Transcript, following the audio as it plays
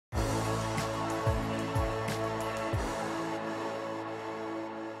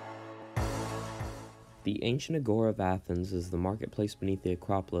The ancient Agora of Athens is the marketplace beneath the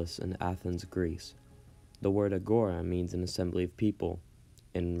Acropolis in Athens, Greece. The word Agora means an assembly of people.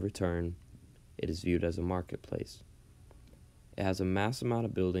 In return, it is viewed as a marketplace. It has a mass amount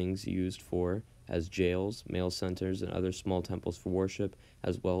of buildings used as jails, mail centers, and other small temples for worship,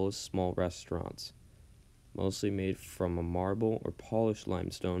 as well as small restaurants, mostly made from a marble or polished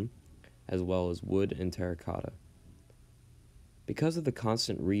limestone, as well as wood and terracotta. Because of the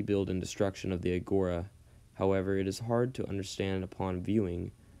constant rebuild and destruction of the Agora, however, it is hard to understand upon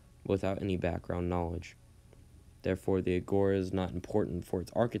viewing without any background knowledge. Therefore, the Agora is not important for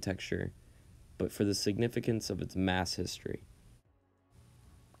its architecture, but for the significance of its mass history.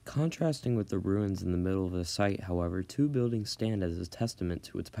 Contrasting with the ruins in the middle of the site, however, two buildings stand as a testament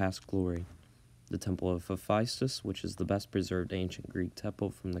to its past glory. The Temple of Hephaestus, which is the best preserved ancient Greek temple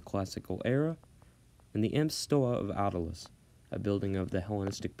from the classical era, and the Stoa of Attalus, a building of the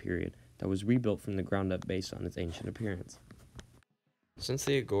Hellenistic period that was rebuilt from the ground up based on its ancient appearance. Since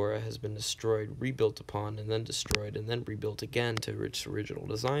the Agora has been destroyed, rebuilt upon, and then destroyed, and then rebuilt again to its original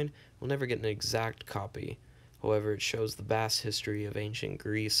design, we'll never get an exact copy. However, it shows the vast history of ancient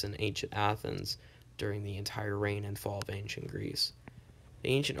Greece and ancient Athens during the entire reign and fall of ancient Greece. The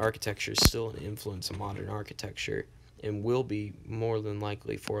ancient architecture is still an influence of modern architecture, and will be more than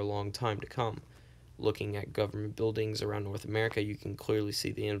likely for a long time to come. Looking at government buildings around North America, you can clearly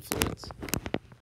see the influence.